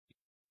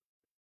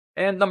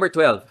And number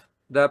 12,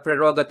 the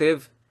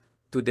prerogative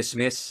to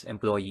dismiss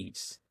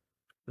employees.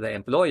 The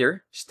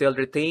employer still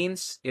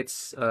retains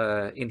its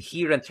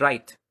inherent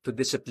right to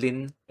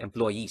discipline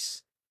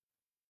employees.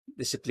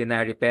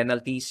 Disciplinary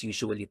penalties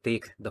usually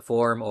take the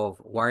form of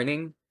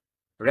warning,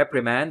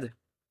 reprimand,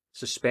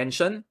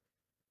 suspension,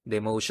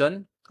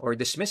 demotion, or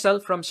dismissal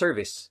from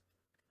service.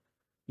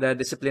 The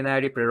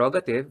disciplinary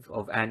prerogative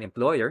of an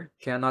employer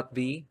cannot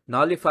be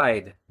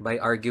nullified by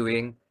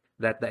arguing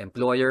that the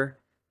employer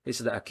is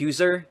the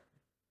accuser,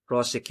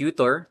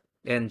 prosecutor,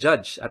 and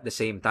judge at the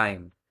same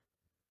time.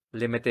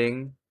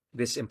 Limiting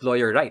this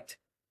employer right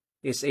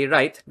is a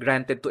right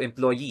granted to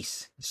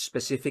employees,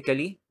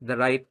 specifically the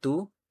right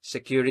to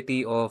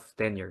security of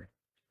tenure.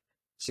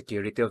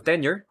 Security of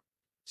tenure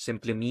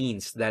simply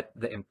means that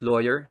the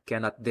employer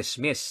cannot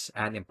dismiss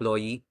an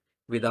employee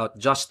without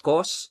just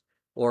cause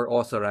or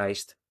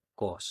authorized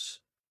cause.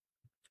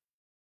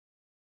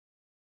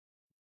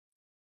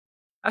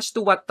 As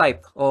to what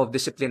type of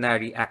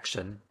disciplinary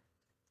action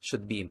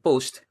should be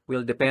imposed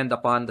will depend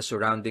upon the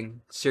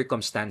surrounding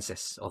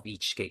circumstances of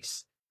each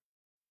case.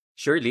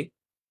 Surely,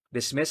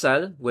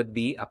 dismissal would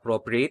be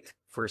appropriate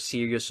for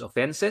serious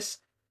offenses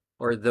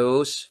or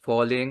those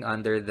falling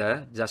under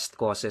the just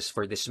causes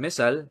for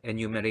dismissal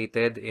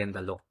enumerated in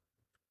the law.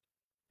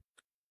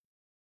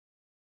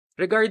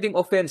 Regarding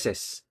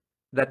offenses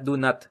that do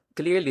not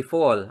clearly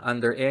fall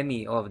under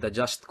any of the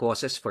just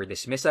causes for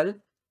dismissal,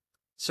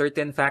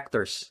 certain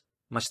factors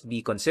must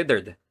be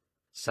considered,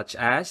 such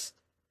as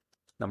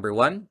number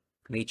 1,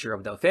 nature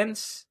of the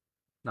offense,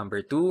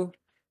 number 2,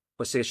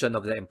 position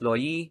of the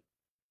employee,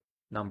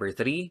 number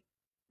 3,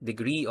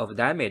 degree of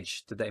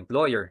damage to the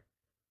employer,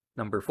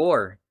 number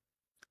 4,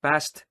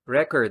 past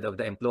record of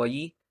the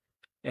employee,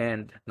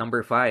 and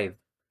number 5,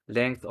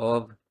 length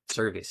of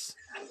service.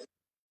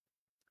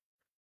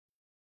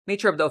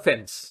 Nature of the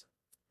offense.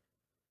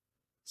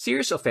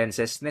 Serious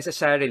offenses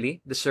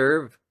necessarily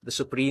deserve the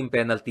supreme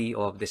penalty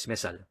of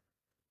dismissal.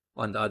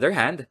 On the other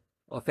hand,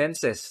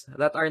 offenses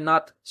that are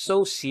not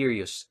so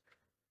serious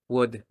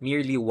would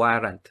merely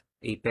warrant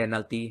a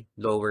penalty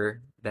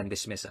lower than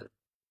dismissal.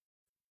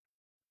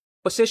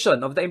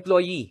 Position of the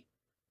employee.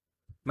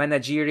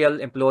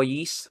 Managerial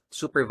employees,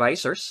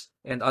 supervisors,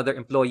 and other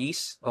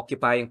employees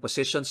occupying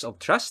positions of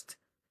trust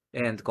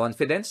and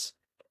confidence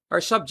are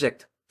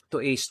subject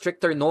to a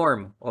stricter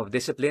norm of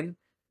discipline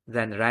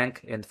than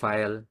rank and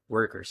file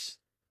workers.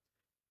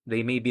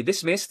 They may be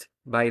dismissed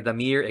by the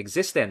mere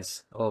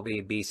existence of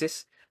a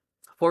basis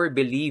for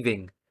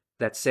believing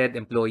that said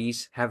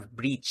employees have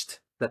breached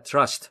the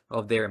trust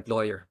of their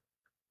employer.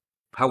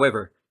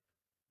 However,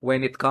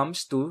 when it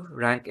comes to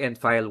rank and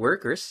file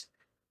workers,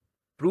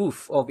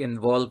 proof of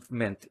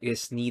involvement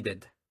is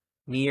needed.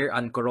 Mere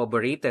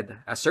uncorroborated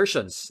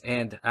assertions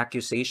and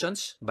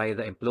accusations by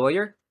the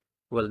employer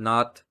will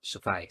not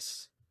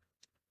suffice.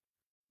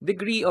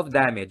 Degree of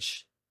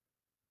damage.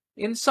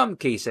 In some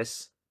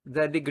cases,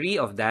 the degree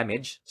of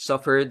damage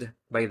suffered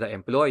by the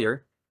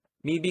employer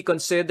may be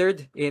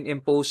considered in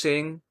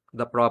imposing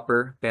the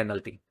proper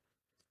penalty.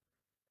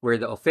 Where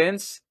the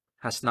offense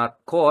has not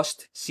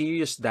caused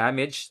serious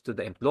damage to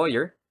the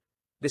employer,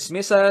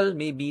 dismissal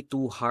may be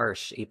too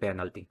harsh a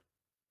penalty.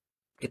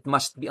 It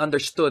must be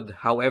understood,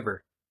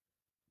 however,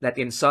 that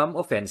in some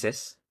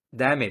offenses,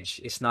 damage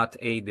is not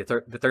a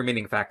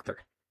determining factor.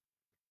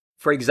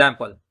 For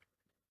example,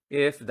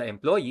 if the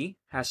employee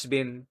has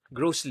been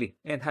grossly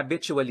and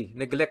habitually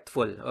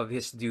neglectful of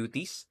his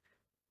duties,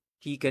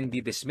 he can be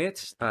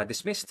dismissed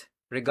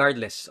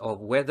regardless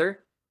of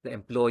whether the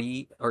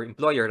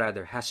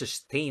employer has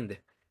sustained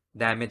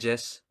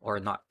damages or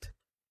not.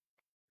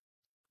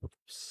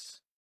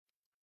 Oops.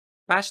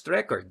 Past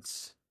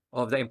records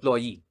of the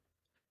employee.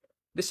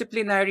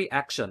 Disciplinary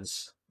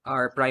actions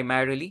are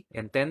primarily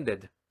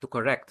intended to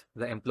correct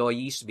the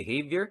employee's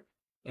behavior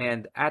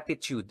and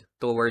attitude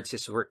towards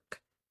his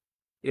work.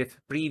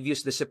 If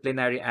previous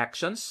disciplinary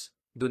actions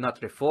do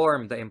not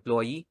reform the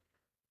employee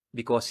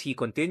because he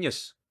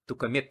continues to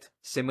commit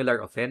similar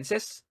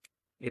offenses,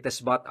 it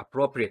is but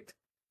appropriate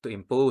to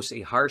impose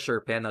a harsher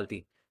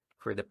penalty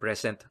for the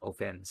present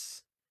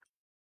offense.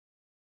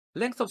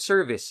 Length of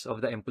service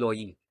of the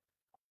employee.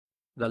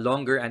 The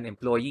longer an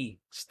employee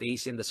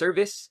stays in the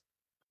service,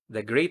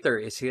 the greater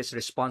is his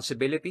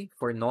responsibility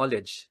for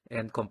knowledge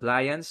and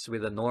compliance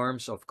with the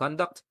norms of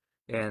conduct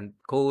and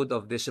code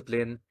of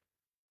discipline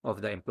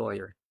of the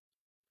employer.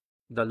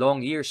 The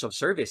long years of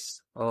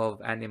service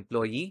of an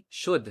employee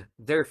should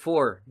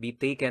therefore be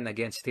taken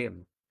against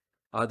him.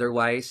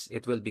 Otherwise,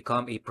 it will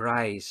become a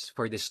prize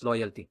for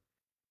disloyalty,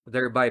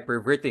 thereby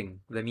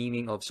perverting the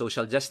meaning of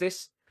social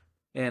justice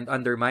and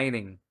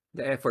undermining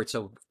the efforts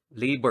of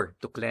labor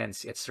to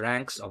cleanse its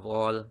ranks of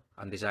all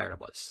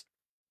undesirables.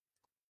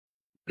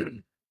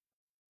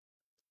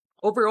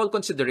 Overall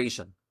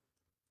consideration.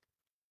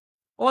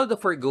 All the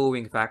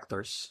foregoing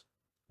factors,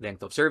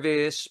 length of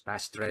service,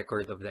 past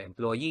record of the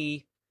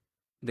employee,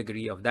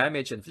 degree of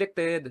damage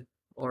inflicted,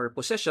 or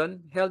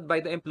position held by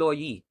the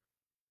employee,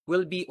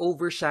 will be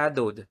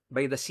overshadowed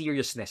by the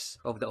seriousness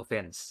of the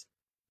offense.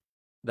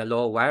 The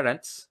law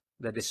warrants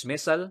the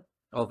dismissal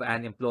of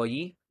an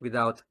employee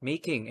without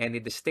making any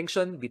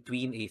distinction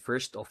between a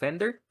first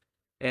offender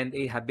and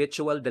a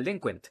habitual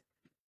delinquent,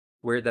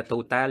 where the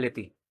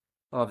totality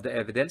of the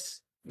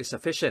evidence is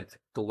sufficient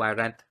to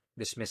warrant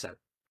dismissal.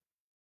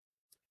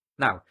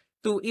 Now,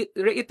 to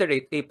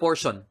reiterate a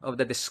portion of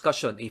the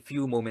discussion a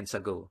few moments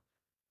ago,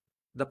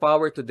 the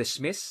power to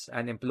dismiss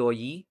an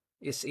employee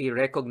is a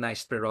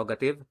recognized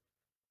prerogative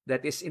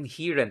that is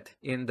inherent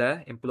in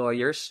the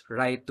employer's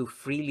right to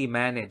freely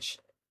manage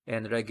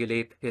and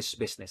regulate his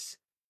business.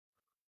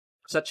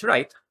 Such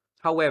right,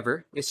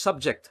 however, is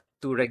subject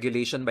to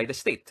regulation by the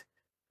state,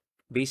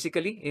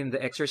 basically in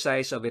the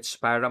exercise of its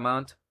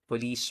paramount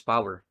police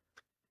power.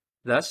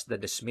 Thus, the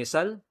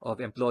dismissal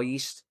of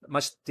employees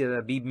must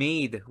be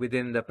made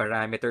within the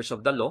parameters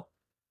of the law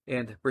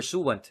and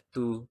pursuant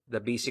to the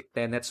basic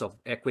tenets of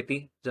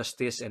equity,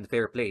 justice, and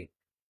fair play.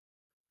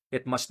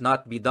 It must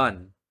not be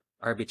done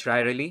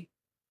arbitrarily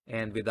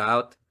and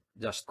without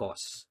just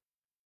cause.